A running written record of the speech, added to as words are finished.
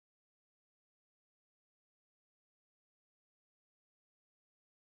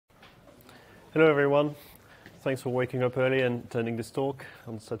Hello everyone. Thanks for waking up early and attending this talk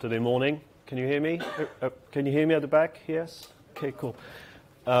on Saturday morning. Can you hear me? Can you hear me at the back? Yes? Okay, cool.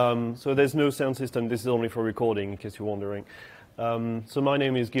 So there's no sound system. This is only for recording, in case you're wondering. So my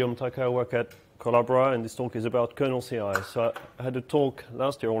name is Guillaume Tucker. I work at Collabora, and this talk is about KernelCI. So I had a talk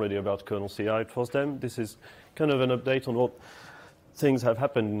last year already about KernelCI at FOSDEM. This is kind of an update on what things have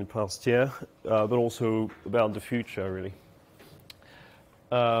happened in the past year, but also about the future, really.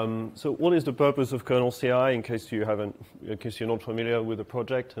 So what is the purpose of KernelCI, in case you're not familiar with the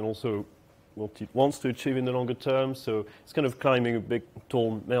project, and also what it wants to achieve in the longer term? So it's kind of climbing a big,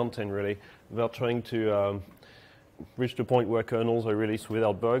 tall mountain, really, without trying to reach the point where kernels are released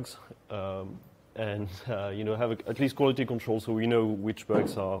without bugs, and have at least quality control, so we know which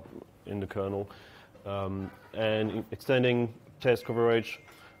bugs are in the kernel, and extending test coverage.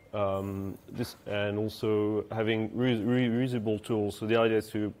 And also having reusable tools. So the idea is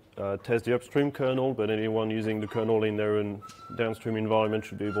to test the upstream kernel, but anyone using the kernel in their own downstream environment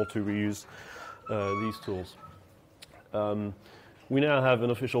should be able to reuse these tools. We now have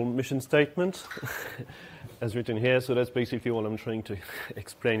an official mission statement as written here, so that's basically what I'm trying to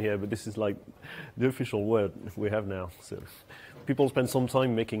explain here, but this is like the official word we have now. So people spend some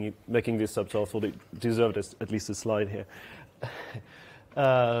time making this up, so I thought it deserved at least a slide here.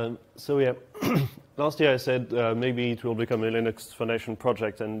 So yeah, last year I said maybe it will become a Linux Foundation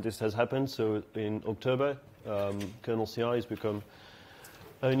project, and this has happened. So in October, KernelCI has become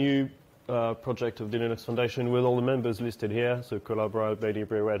a new project of the Linux Foundation with all the members listed here. So Collabora,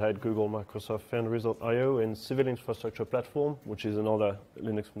 BladeLibre, Red Hat, Google, Microsoft, Foundries.io, and Civil Infrastructure Platform, which is another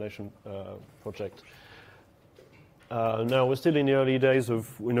Linux Foundation project. Now, we're still in the early days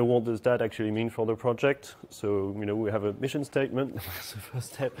of, what does that actually mean for the project? So, we have a mission statement, that's the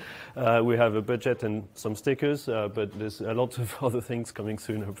first step. We have a budget and some stickers, but there's a lot of other things coming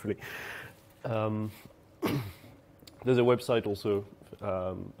soon, hopefully. There's a website also,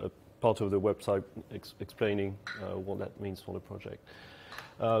 a part of the website explaining what that means for the project.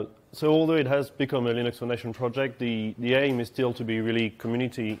 So although it has become a Linux Foundation project, the aim is still to be really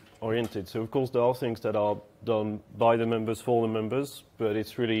community-oriented. So of course there are things that are done by the members for the members, but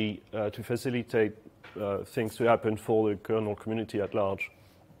it's really to facilitate things to happen for the kernel community at large.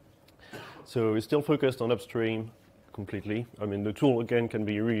 So it's still focused on upstream completely. I mean, the tool, again, can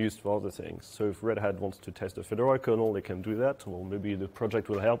be reused for other things. So if Red Hat wants to test the Fedora kernel, they can do that, or maybe the project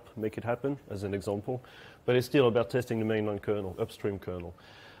will help make it happen, as an example. But it's still about testing the mainline kernel, upstream kernel.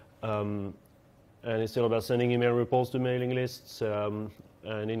 And it's still about sending email reports to mailing lists, and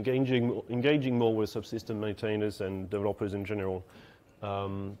engaging more with subsystem maintainers and developers in general,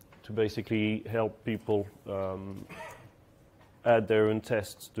 to basically help people add their own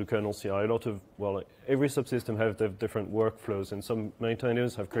tests to KernelCI. Every subsystem have their different workflows, and some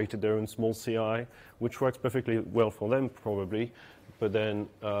maintainers have created their own small CI, which works perfectly well for them, probably, but then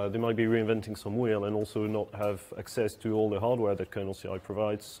they might be reinventing some wheel and also not have access to all the hardware that KernelCI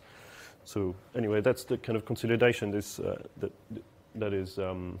provides. So anyway, that's the kind of consolidation that is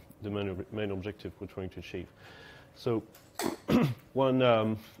the main objective we're trying to achieve. So one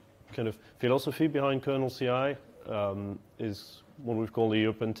kind of philosophy behind KernelCI is what we call the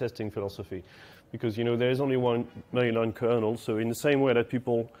open testing philosophy, because there is only one mainline kernel. So in the same way that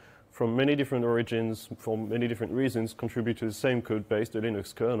people from many different origins, for many different reasons, contribute to the same code base, the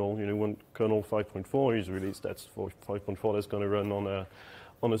Linux kernel. When kernel 5.4 is released, that's for 5.4 that's going to run on a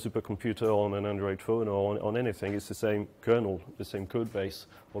supercomputer, on an Android phone, or on anything. It's the same kernel, the same code base,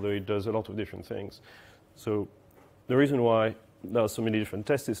 although it does a lot of different things. So the reason why there are so many different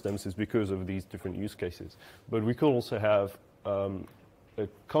test systems is because of these different use cases. But we could also have a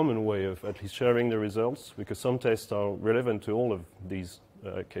common way of at least sharing the results, because some tests are relevant to all of these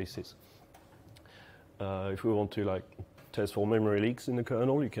cases. If we want to test for memory leaks in the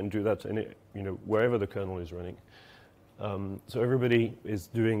kernel, you can do that wherever the kernel is running. So everybody is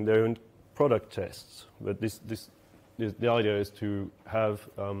doing their own product tests, but the idea is to have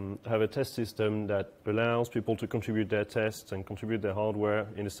a test system that allows people to contribute their tests and contribute their hardware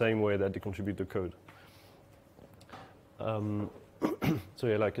in the same way that they contribute the code. So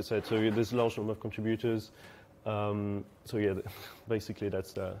yeah, like I said, so there's a large number of contributors. So yeah, basically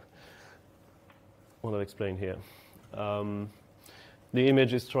that's what I'll explain here. The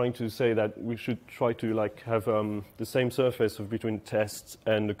image is trying to say that we should try to have the same surface between tests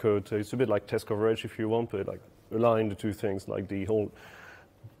and the code. So it's a bit like test coverage if you want, but align the two things, like the whole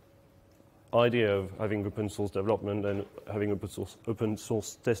idea of having open source development and having open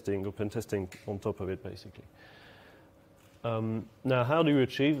source testing, open testing on top of it, basically. Now, how do you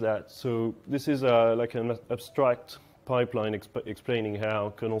achieve that? So this is like an abstract pipeline explaining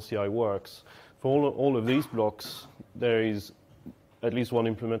how KernelCI works. For all of these blocks, there is at least one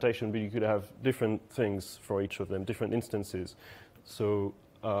implementation, but you could have different things for each of them, different instances. So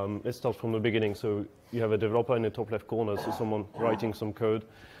let's start from the beginning. So you have a developer in the top left corner, so someone writing some code.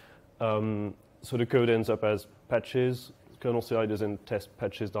 So the code ends up as patches. KernelCI doesn't test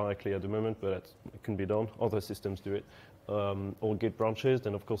patches directly at the moment, but it can be done. Other systems do it. Or Git branches,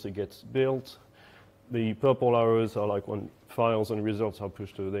 then of course it gets built. The purple arrows are like when files and results are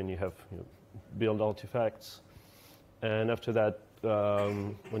pushed to, then you have build artifacts. And after that,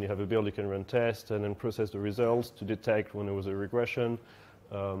 when you have a build, you can run tests and then process the results to detect when there was a regression,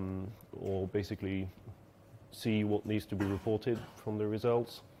 or basically see what needs to be reported from the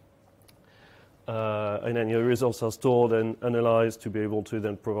results. And then your results are stored and analyzed to be able to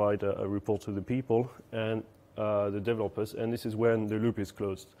then provide a report to the people and the developers. And this is when the loop is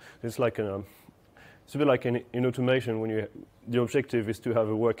closed. It's like it's a bit like in automation when the objective is to have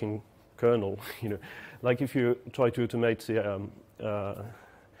a working kernel. Like if you try to automate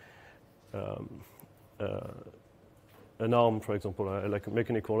an arm, for example, like a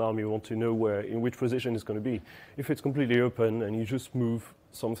mechanical arm, you want to know in which position it's going to be. If it's completely open and you just move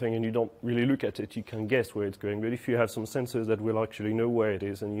something and you don't really look at it, you can guess where it's going. But if you have some sensors that will actually know where it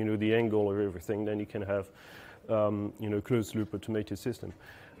is and you know the angle of everything, then you can have closed loop automated system.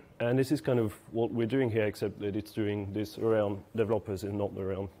 And this is kind of what we're doing here, except that it's doing this around developers and not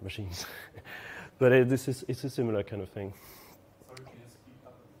around machines. But it's a similar kind of thing. Sorry, can you speak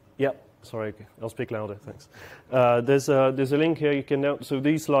up? Yeah. Sorry, I'll speak louder, thanks. There's a link here. You can so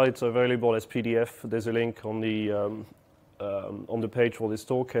these slides are available as PDF. There's a link on the page for this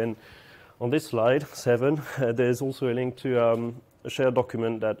talk, and on this slide 7, there's also a link to a shared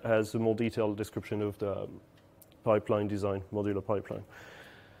document that has a more detailed description of the pipeline design, modular pipeline.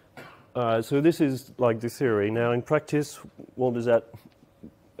 So this is like the theory. Now, in practice, how does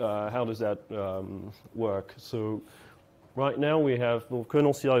that work? So right now we have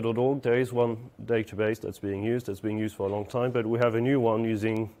KernelCI.org. There is one database that's being used for a long time, but we have a new one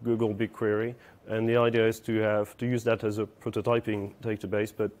using Google BigQuery, and the idea is to use that as a prototyping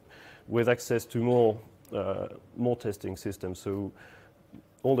database, but with access to more testing systems. So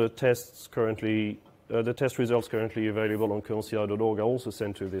all the tests currently, the test results currently available on KernelCI.org are also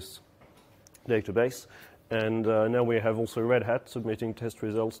sent to this database. And now we have also Red Hat submitting test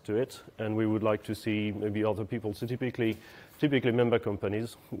results to it, and we would like to see maybe other people. So typically member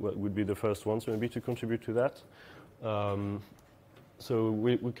companies would be the first ones maybe to contribute to that. So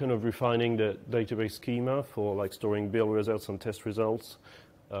we're kind of refining the database schema for like storing build results and test results.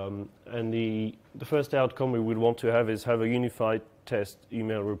 And the first outcome we would want to have is have a unified test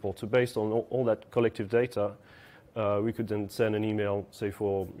email report. So based on all that collective data, we could then send an email, say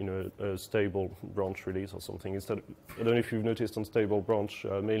for a stable branch release or something. Instead, I don't know if you've noticed on stable branch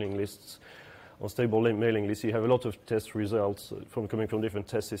mailing lists, on stable mailing lists, you have a lot of test results coming from different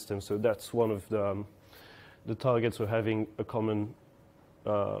test systems. So that's one of the targets of having a common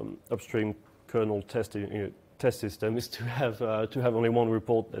upstream kernel test system is to have only one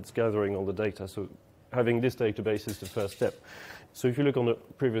report that's gathering all the data. So having this database is the first step. So if you look on the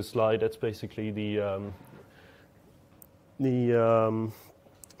previous slide, that's basically the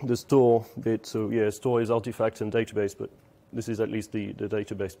store bit. So yeah, store is artifacts and database, but this is at least the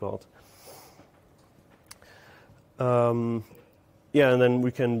database part. Yeah, and then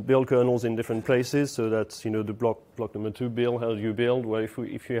we can build kernels in different places. So that's the block number 2 build. How do you build? Well,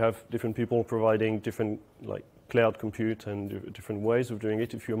 if you have different people providing different like cloud compute and different ways of doing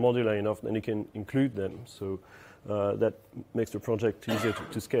it, if you're modular enough, then you can include them. So that makes the project easier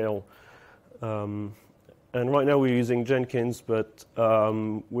to scale. And right now we're using Jenkins, but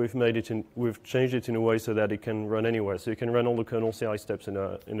we've changed it in a way so that it can run anywhere. So you can run all the KernelCI steps in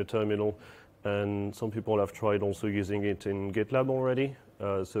a terminal, and some people have tried also using it in GitLab already.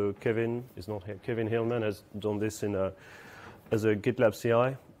 So Kevin is not here. Kevin Hillman has done this as a GitLab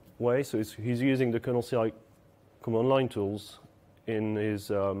CI way. So he's using the KernelCI command line tools in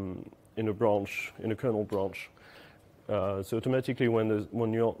a kernel branch. So automatically,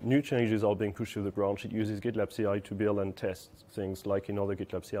 when your new changes are being pushed to the branch, it uses GitLab CI to build and test things like in other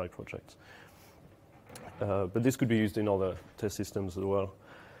GitLab CI projects. But this could be used in other test systems as well.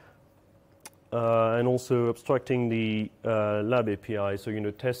 And also abstracting the lab API.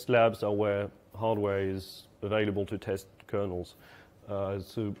 So test labs are where hardware is available to test kernels.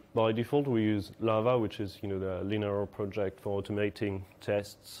 So by default, we use Lava, which is the Linaro project for automating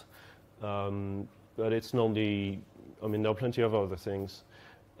tests. But it's not there are plenty of other things.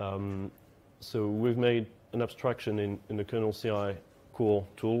 So we've made an abstraction in the KernelCI core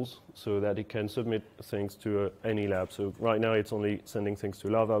tools so that it can submit things to any lab. So right now it's only sending things to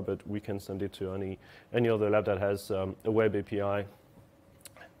Lava, but we can send it to any other lab that has a web API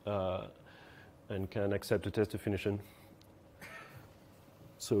and can accept a test definition.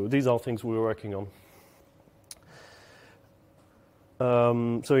 So these are things we're working on.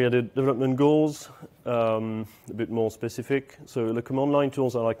 So yeah, the development goals, a bit more specific. So the command line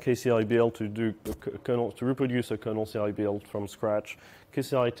tools are like KCI build to do to reproduce a KernelCI build from scratch.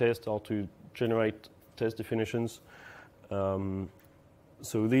 KCI test are to generate test definitions.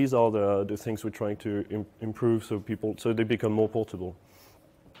 So these are the things we're trying to improve so they become more portable.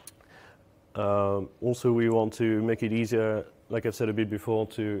 Also, we want to make it easier, like I've said a bit before,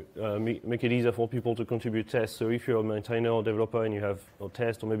 to make it easier for people to contribute tests. So if you're a maintainer or developer and you have a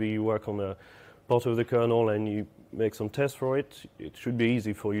test, or maybe you work on a part of the kernel and you make some tests for it, it should be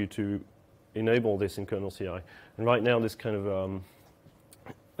easy for you to enable this in KernelCI. And right now, this kind of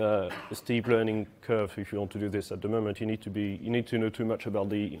a steep learning curve. If you want to do this at the moment, you need to know too much about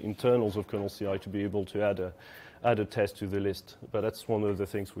the internals of KernelCI to be able to add a test to the list. But that's one of the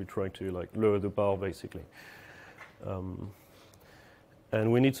things we try to lower the bar, basically.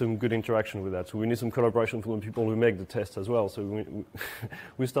 And we need some good interaction with that. So we need some collaboration from the people who make the test as well. So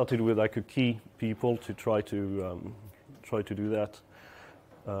we started with a key people to try to do that.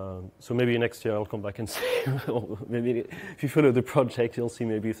 So maybe next year I'll come back and see, or maybe if you follow the project, you'll see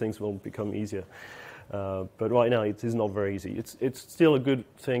maybe things will become easier. But right now it is not very easy. It's still a good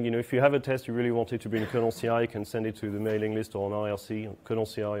thing. If you have a test you really want it to be in KernelCI, you can send it to the mailing list or on IRC,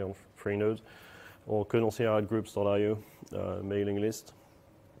 KernelCI on Freenode, or KernelCI@groups.io mailing list,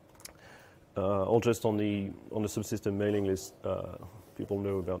 or just on the subsystem mailing list. People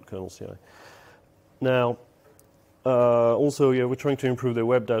know about KernelCI. Now, also, yeah, we're trying to improve the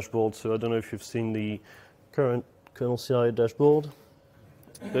web dashboard. So I don't know if you've seen the current KernelCI dashboard.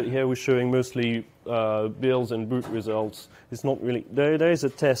 But here we're showing mostly builds and boot results. It's not really there is a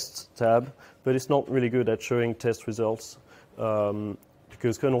test tab, but it's not really good at showing test results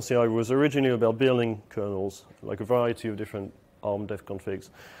because KernelCI was originally about building kernels, like a variety of different ARM dev configs,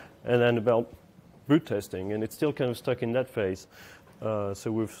 and then about boot testing, and it's still kind of stuck in that phase.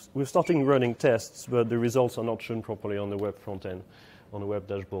 So we're starting running tests, but the results are not shown properly on the web front end, on the web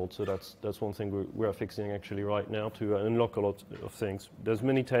dashboard. So that's one thing we're fixing actually right now to unlock a lot of things. There's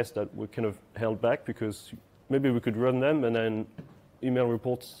many tests that were kind of held back because maybe we could run them and then email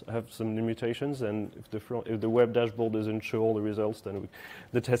reports have some limitations, and if the web dashboard doesn't show all the results, then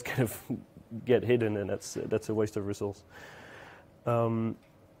the tests kind of get hidden, and that's a waste of resource. But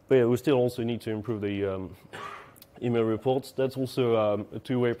yeah, we still also need to improve the email reports. That's also a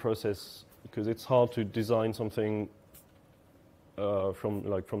two-way process because it's hard to design something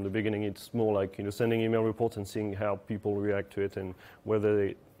from the beginning. It's more like sending email reports and seeing how people react to it and whether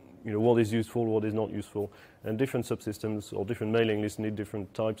they, what is useful, what is not useful. And different subsystems or different mailing lists need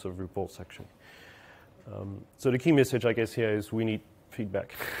different types of reports actually. So the key message I guess here is we need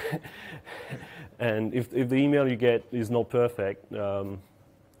feedback. And if the email you get is not perfect,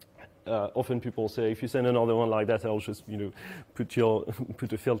 often people say, if you send another one like that, I'll just put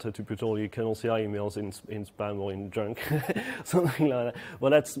a filter to put all your KernelCI emails in spam or in junk, something like that. Well,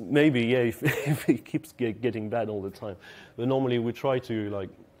 that's maybe, yeah, if it keeps getting bad all the time. But normally we try to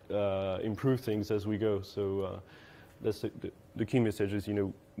improve things as we go. So that's the key message is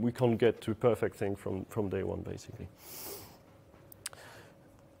we can't get to a perfect thing from day one, basically.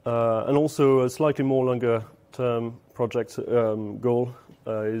 And also a slightly more longer term project goal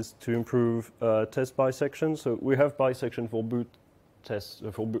is to improve test bisection. So we have bisection for boot tests,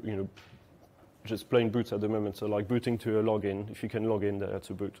 for just plain boots at the moment. So like booting to a login, if you can log in, that's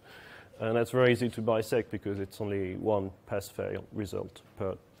a boot. And that's very easy to bisect because it's only one pass-fail result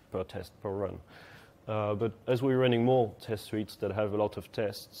per test, per run. But as we're running more test suites that have a lot of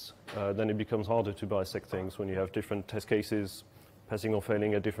tests, then it becomes harder to bisect things when you have different test cases passing or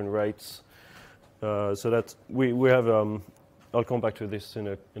failing at different rates. So that we have, I'll come back to this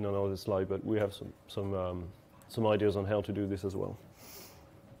in another slide, but we have some ideas on how to do this as well.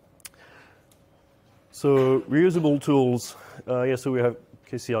 So reusable tools, so we have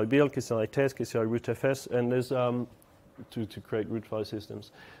KCI build, KCI test, KCI rootfs, and there's to create root file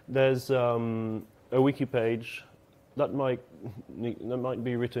systems. There's a wiki page that might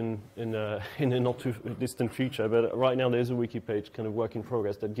be written in a not too distant future, but right now there's a wiki page, kind of work in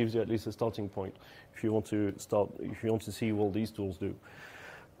progress, that gives you at least a starting point if you want to see what these tools do.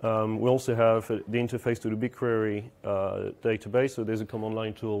 We also have the interface to the BigQuery database, so there's a command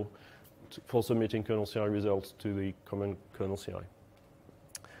line tool for submitting KernelCI results to the common KernelCI.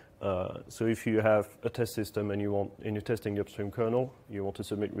 So if you have a test system and you're testing the upstream kernel, you want to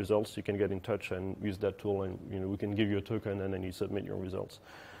submit results, you can get in touch and use that tool, and we can give you a token, and then you submit your results.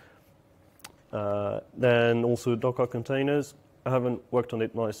 Then also Docker containers. I haven't worked on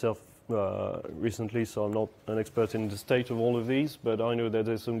it myself recently, so I'm not an expert in the state of all of these, but I know that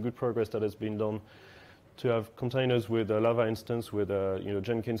there's some good progress that has been done to have containers with a Lava instance with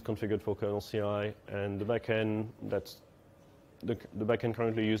Jenkins configured for KernelCI, and the backend that's the backend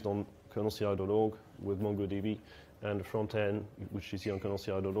currently used on KernelCI.org with MongoDB, and the front end which you see on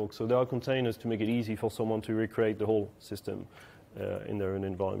KernelCI.org. So there are containers to make it easy for someone to recreate the whole system in their own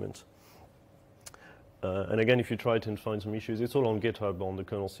environment. And again, if you try to find some issues, it's all on GitHub, on the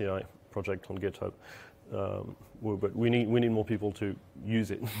KernelCI project on GitHub. But we need more people to use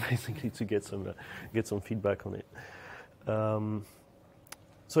it, basically, to get some feedback on it.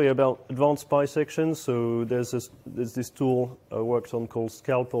 So yeah, about advanced bisections. So there's this tool I worked on called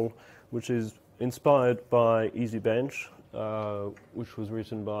Scalpel, which is inspired by EasyBench, which was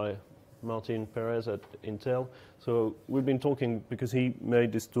written by Martin Perez at Intel. So we've been talking because he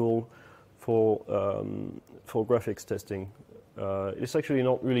made this tool for graphics testing. It's actually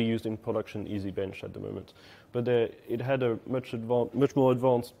not really used in production EasyBench at the moment, but it had a much more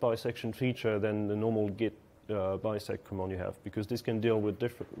advanced bisection feature than the normal Git bisect command you have, because this can deal with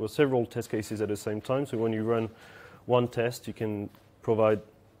several test cases at the same time. So when you run one test, you can provide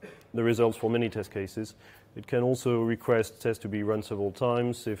the results for many test cases. It can also request tests to be run several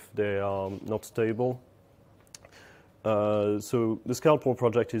times if they are not stable. So the Scalpel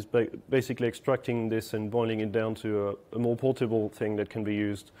project is basically extracting this and boiling it down to a more portable thing that can be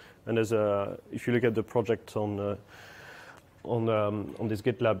used. And if you look at the project on this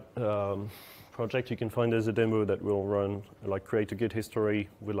GitLab project, you can find there's a demo that will run, like create a Git history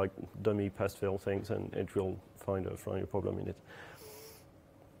with like dummy pass-fail things, and it will find a problem in it.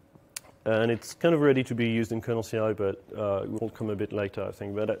 And it's kind of ready to be used in KernelCI, but it will come a bit later, I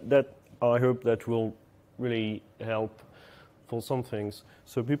think. But I hope that will really help for some things.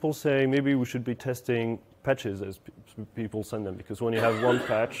 So people say maybe we should be testing patches as people send them, because when you have one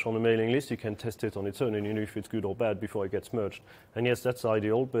patch on a mailing list, you can test it on its own and you know if it's good or bad before it gets merged. And yes, that's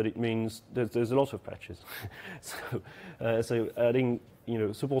ideal, but it means there's a lot of patches. So adding,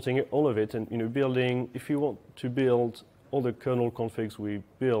 supporting all of it, and building, if you want to build all the kernel configs we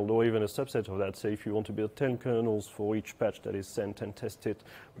build, or even a subset of that, say if you want to build 10 kernels for each patch that is sent and test it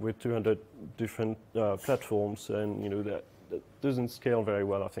with 200 different platforms, and that doesn't scale very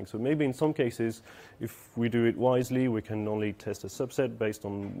well, I think. So maybe in some cases, if we do it wisely, we can only test a subset based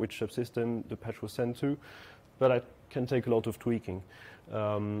on which subsystem the patch was sent to, but that can take a lot of tweaking.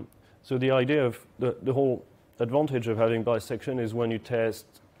 So the idea of the whole advantage of having bisection is when you test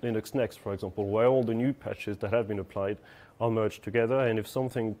Linux Next, for example, where all the new patches that have been applied are merged together, and if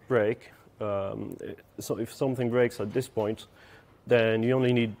something breaks at this point, then you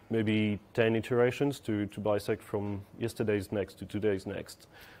only need maybe 10 iterations to bisect from yesterday's next to today's next.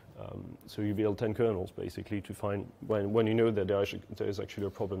 So you build 10 kernels, basically, to find when you know that there is actually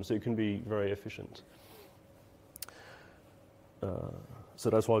a problem. So you can be very efficient. So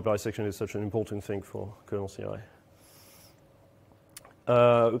that's why bisection is such an important thing for KernelCI.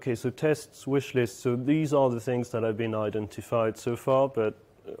 Okay, so tests, wish lists. So these are the things that have been identified so far, but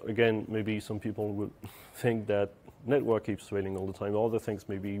again, maybe some people would think that network keeps failing all the time. Other things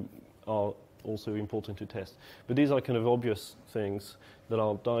maybe are also important to test. But these are kind of obvious things that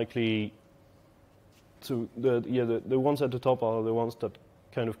are directly, so the ones at the top are the ones that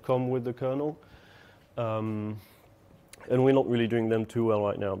kind of come with the kernel. And we're not really doing them too well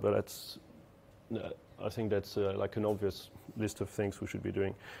right now, but that's, I think that's like an obvious list of things we should be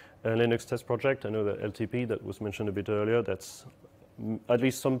doing. Linux test project, I know that LTP that was mentioned a bit earlier, that's at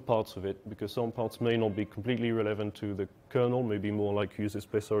least some parts of it, because some parts may not be completely relevant to the kernel, maybe more like user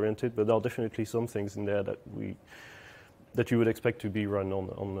space oriented, but there are definitely some things in there that you would expect to be run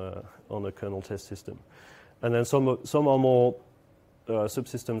on a kernel test system. And then some are more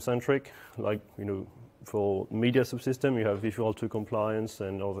subsystem centric, like for media subsystem you have visual2 compliance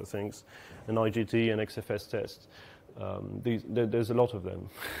and other things, and IGT and XFS tests. There's a lot of them,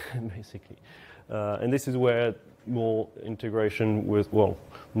 basically. And this is where more integration with,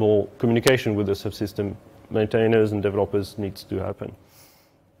 more communication with the subsystem maintainers and developers needs to happen.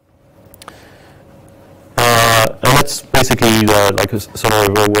 And that's basically like a summary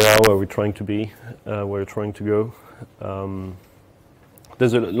of where we're trying to be, where we're trying to go.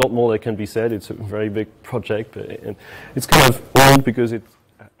 There's a lot more that can be said. It's a very big project, and it's kind of old because it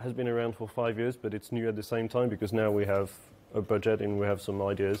has been around for 5 years, but it's new at the same time because now we have a budget and we have some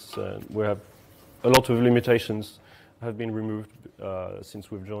ideas. We have a lot of limitations have been removed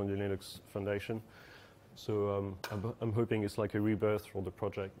since we've joined the Linux Foundation. So I'm hoping it's like a rebirth for the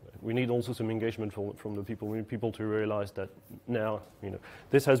project. We need also some engagement from the people. We need people to realize that now,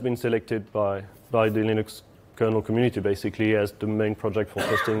 this has been selected by the Linux kernel community basically as the main project for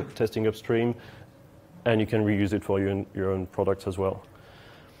testing upstream, and you can reuse it for your own products as well.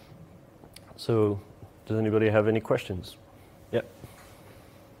 So, does anybody have any questions? Yeah.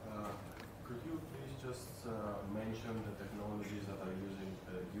 Could you please just mention the technologies that are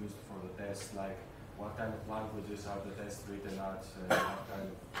used for the tests, like what kind of languages are the tests written at, what kind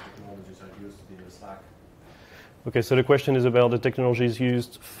of technologies are used in the Slack? Okay, so the question is about the technologies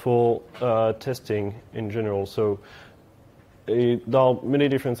used for testing in general. So there are many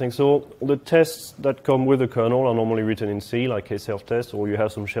different things. So the tests that come with the kernel are normally written in C, like a self-test, or you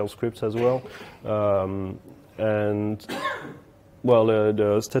have some shell scripts as well. And well,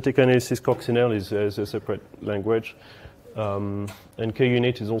 the static analysis coccinelle is a separate language, and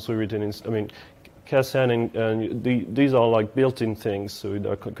KUnit is also written in. I mean, Ksan and these are like built-in things, so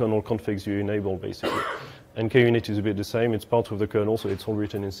the kernel configs you enable basically. And KUnit is a bit the same. It's part of the kernel, so it's all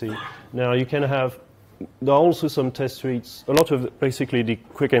written in C. Now you can have. There are also some test suites. A lot of basically the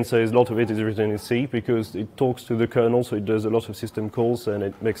quick answer is a lot of it is written in C because it talks to the kernel, so it does a lot of system calls, and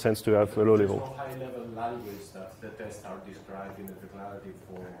it makes sense to have a low level. There's no high-level language that the tests are described in a declarative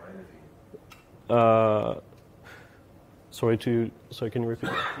form or anything. Sorry, can you repeat?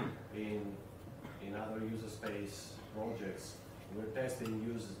 In other user space projects, we're testing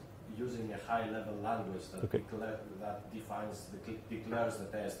using a high-level language that, okay. declares the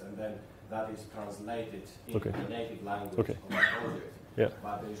test, and then that is translated into the native language of the project. Yeah.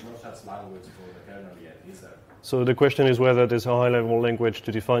 But there is no such language for the kernel yet, is there? So the question is whether there's a high-level language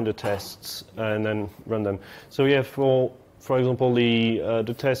to define the tests and then run them. So yeah, for example,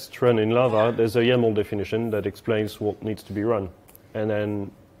 the tests run in Lava, there's a YAML definition that explains what needs to be run, and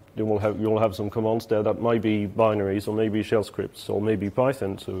then you will have some commands there that might be binaries or maybe shell scripts or maybe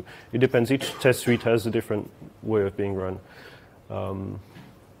Python. So it depends. Each test suite has a different way of being run.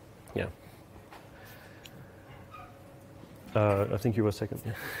 Yeah. I think you were second.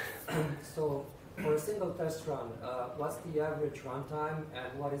 Yeah. So for a single test run, what's the average runtime,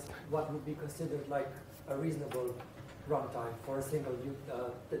 and what would be considered like a reasonable runtime for a single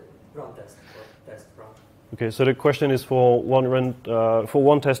run test or test run? Okay, so the question is for one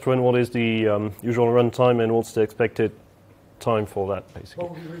test run, what is the usual runtime and what's the expected time for that, basically?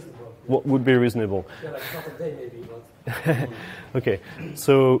 What would be reasonable? What would be reasonable? Yeah, like not a day maybe, but... Okay,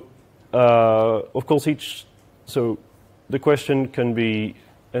 so of course so the question can be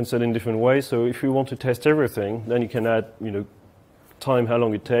answered in different ways. So if you want to test everything, then you can add, time, how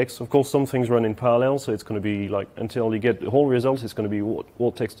long it takes. Of course, some things run in parallel, so it's going to be like until you get the whole results, it's going to be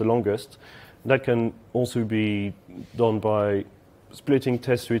what takes the longest. That can also be done by splitting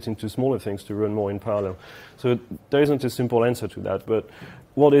test suites into smaller things to run more in parallel. So there isn't a simple answer to that. But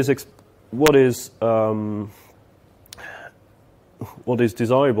what is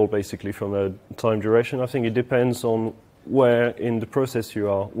desirable basically from a time duration? I think it depends on where in the process you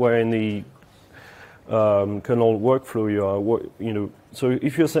are, where in the kernel workflow you are. So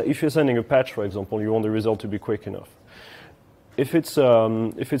if you're sending a patch, for example, you want the result to be quick enough. If it's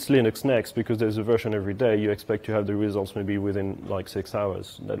Linux Next, because there's a version every day, you expect to have the results maybe within like 6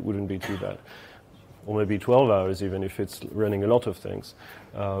 hours. That wouldn't be too bad. Or maybe 12 hours even if it's running a lot of things.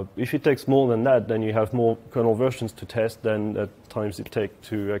 If it takes more than that, then you have more kernel versions to test than the times it takes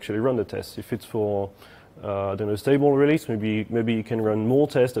to actually run the tests. If it's for stable release, maybe you can run more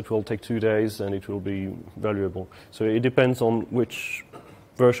tests that will take 2 days and it will be valuable. So it depends on which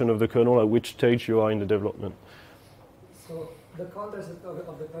version of the kernel at which stage you are in the development. So the context of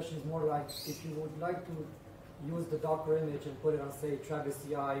the question is more like if you would like to use the Docker image and put it on, say, Travis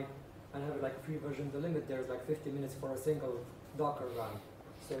CI and have like free version, the limit there is like 50 minutes for a single Docker run.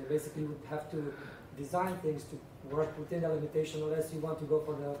 So you basically would have to design things to work within that limitation unless you want to go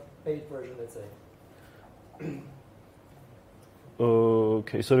for the paid version, let's say.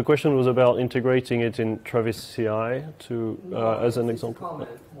 Okay, so the question was about integrating it in Travis CI to as an example. Comment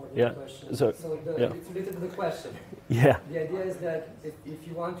more than yeah. a question. So It's related to the question. Yeah. The idea is that if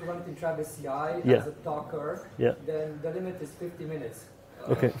you want to run it in Travis CI Yeah. as a Docker, Yeah. then the limit is 50 minutes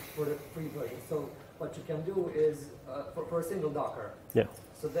Okay. for the free version. So what you can do is for a single Docker. Yeah.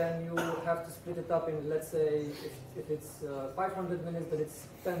 So then you have to split it up in, let's say, if it's 500 minutes, then it's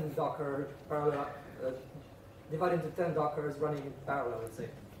 10 Docker parallel. Divided into 10 Dockers running in parallel, let's say.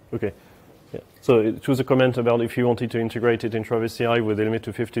 Okay. Yeah. So it was a comment about if you wanted to integrate it in Travis CI with a limit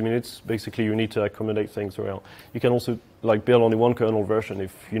to 50 minutes, basically you need to accommodate things around. You can also build only one kernel version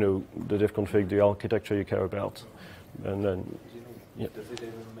if you know the diff config, the architecture you care about. and then. You know, does it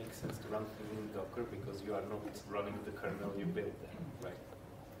even make sense to run things in Docker because you are not running the kernel you built there,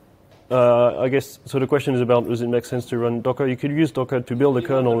 right? I guess, so the question is about, does it make sense to run Docker? You could use Docker to build a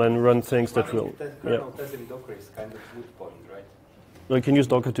kernel and run things that will... The kernel test in Docker is kind of moot point, right? No, you can use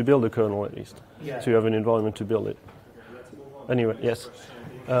Docker to build a kernel at least. Yeah. So you have an environment to build it. Anyway, yes.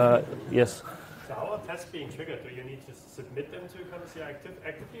 Yes. So how are tests being triggered? Do you need to submit them to KernelCI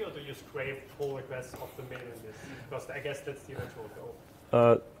actively, or do you scrape pull requests off the mailing list? Because I guess that's the eventual goal.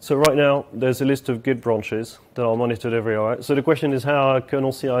 So right now, there's a list of Git branches that are monitored every hour. So the question is, how are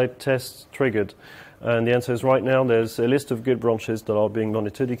KernelCI tests triggered? And the answer is, right now, there's a list of Git branches that are being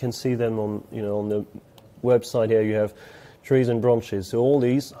monitored. You can see them on, on the website here. You have trees and branches. So all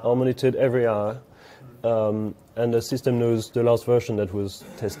these are monitored every hour. And the system knows the last version that was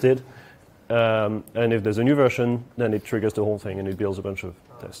tested. And if there's a new version, then it triggers the whole thing and it builds a bunch of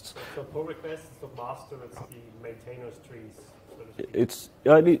tests. So pull requests to master, it's the maintainer's trees. It's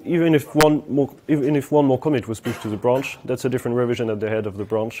even if one more commit was pushed to the branch, that's a different revision at the head of the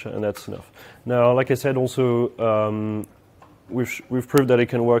branch, and that's enough. Now, like I said, also we've proved that it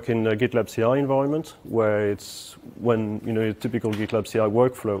can work in a GitLab CI environment, where it's when a typical GitLab CI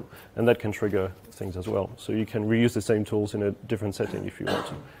workflow, and that can trigger things as well. So you can reuse the same tools in a different setting if you want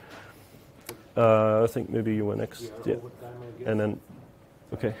to. I think maybe you were next. Yeah, and then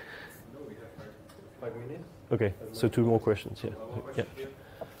okay. 5 minutes. Okay, so 2 more questions, yeah. Yeah.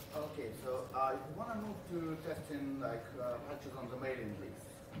 Okay, so if you want to move to testing patches on the mailing list,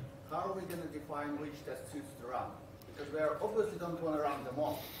 how are we going to define which test suits to run? Because we obviously don't want to run them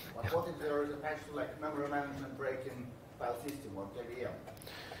all. But what if there is a patch like memory management break in file system or KVM?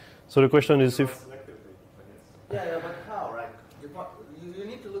 So the question is if... Yeah, but how, right? You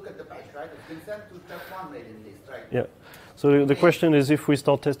need to look at the patch, right? It's been sent to test one mailing list, right? Yeah. So the question is, if we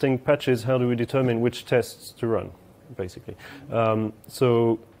start testing patches, how do we determine which tests to run, basically?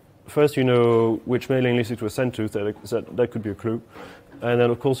 So first, you know which mailing list it was sent to. That could be a clue. And then,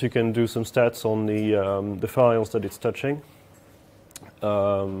 of course, you can do some stats on the files that it's touching.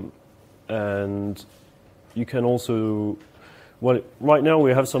 And you can also... Well, right now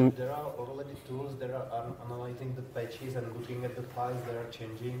we have some... There are already tools that are analyzing the patches and looking at the files that are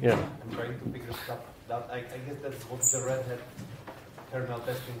changing and trying to figure stuff out. I guess that's what the Red Hat kernel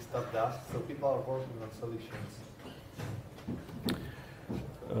testing stuff does. So people are working on solutions.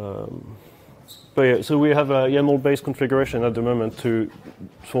 But yeah, so we have a YAML-based configuration at the moment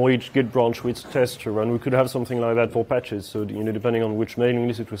for each Git branch which test to run. We could have something like that for patches. So depending on which mailing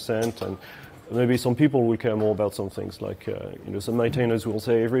list it was sent, and maybe some people will care more about some things, like some maintainers will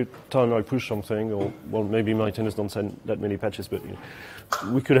say every time I push something, or well, maybe maintainers don't send that many patches, but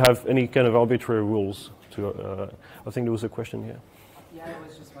we could have any kind of arbitrary rules. I think there was a question here. Yeah, I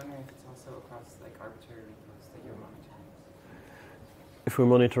was just wondering if it's also across arbitrary repos that you're monitoring. If we're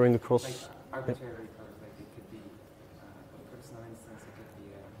monitoring across Arbitrary repos, it could be a personal instance, it could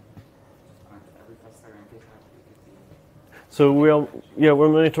be a requester in GitHub, it could be... So we're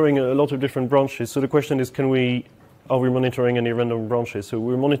monitoring a lot of different branches. So the question is, are we monitoring any random branches? So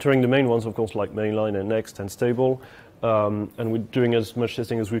we're monitoring the main ones, of course, like mainline and next and stable, and we're doing as much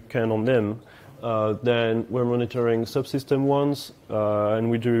testing as we can on them. Then we're monitoring subsystem ones,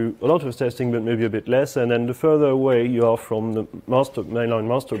 and we do a lot of testing, but maybe a bit less. And then the further away you are from the mainline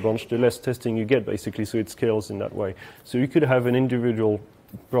master branch, the less testing you get, basically. So it scales in that way. So you could have an individual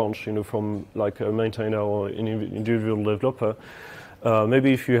branch, from like a maintainer or an individual developer.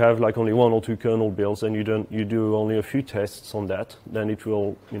 Maybe if you have only 1 or 2 kernel builds and you do only a few tests on that, then it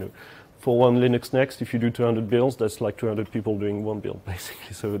will, for one Linux Next, if you do 200 builds, that's like 200 people doing one build,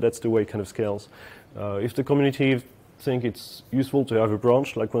 basically. So that's the way it kind of scales. If the community think it's useful to have a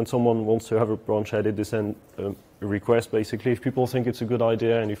branch, like when someone wants to have a branch added, they send a request, basically. If people think it's a good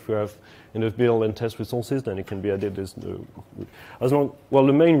idea, and if you have enough build and test resources, then it can be added. Well,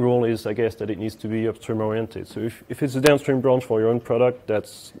 the main rule is, I guess, that it needs to be upstream oriented. So if it's a downstream branch for your own product,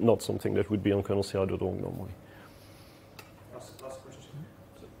 that's not something that would be on KernelCI.org normally. Last question.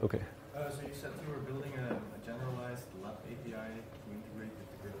 Okay. So you said you were building a generalized lab API to integrate with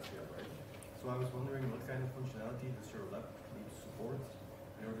the KernelCI, right? So I was wondering, what kind of functionality does your lab need to support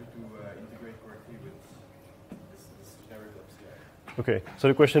in order to integrate correctly with this generic lab CI? Okay, so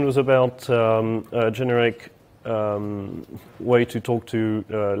the question was about a generic way to talk to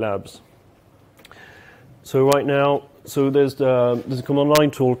labs. So right now, there's a command line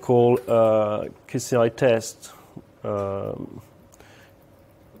tool called KCI test.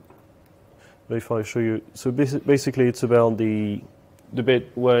 If I show you, so basically it's about the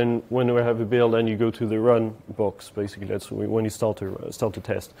bit when we have a build and you go to the run box. Basically, that's when you start to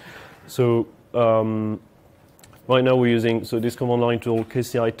test. So Right now we're using, so this command line tool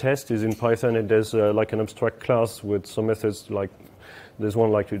KCI test is in Python, and there's like an abstract class with some methods, like there's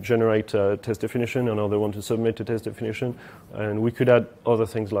one like to generate a test definition, another one to submit a test definition, and we could add other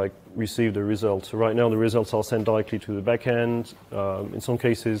things like receive the results. So right now the results are sent directly to the backend. In some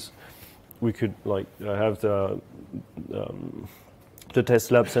cases we could like have the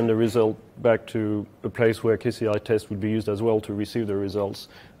test lab send the result back to a place where KCI test would be used as well to receive the results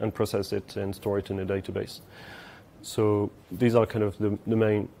and process it and store it in a database. So these are kind of the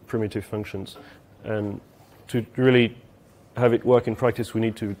main primitive functions. And to really have it work in practice, we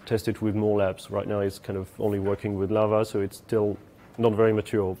need to test it with more labs. Right now it's kind of only working with Lava, so it's still not very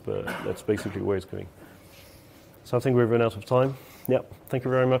mature, but that's basically where it's going. So I think we've run out of time. Yeah, thank you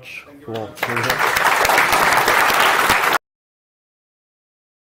very much. Thank you very much.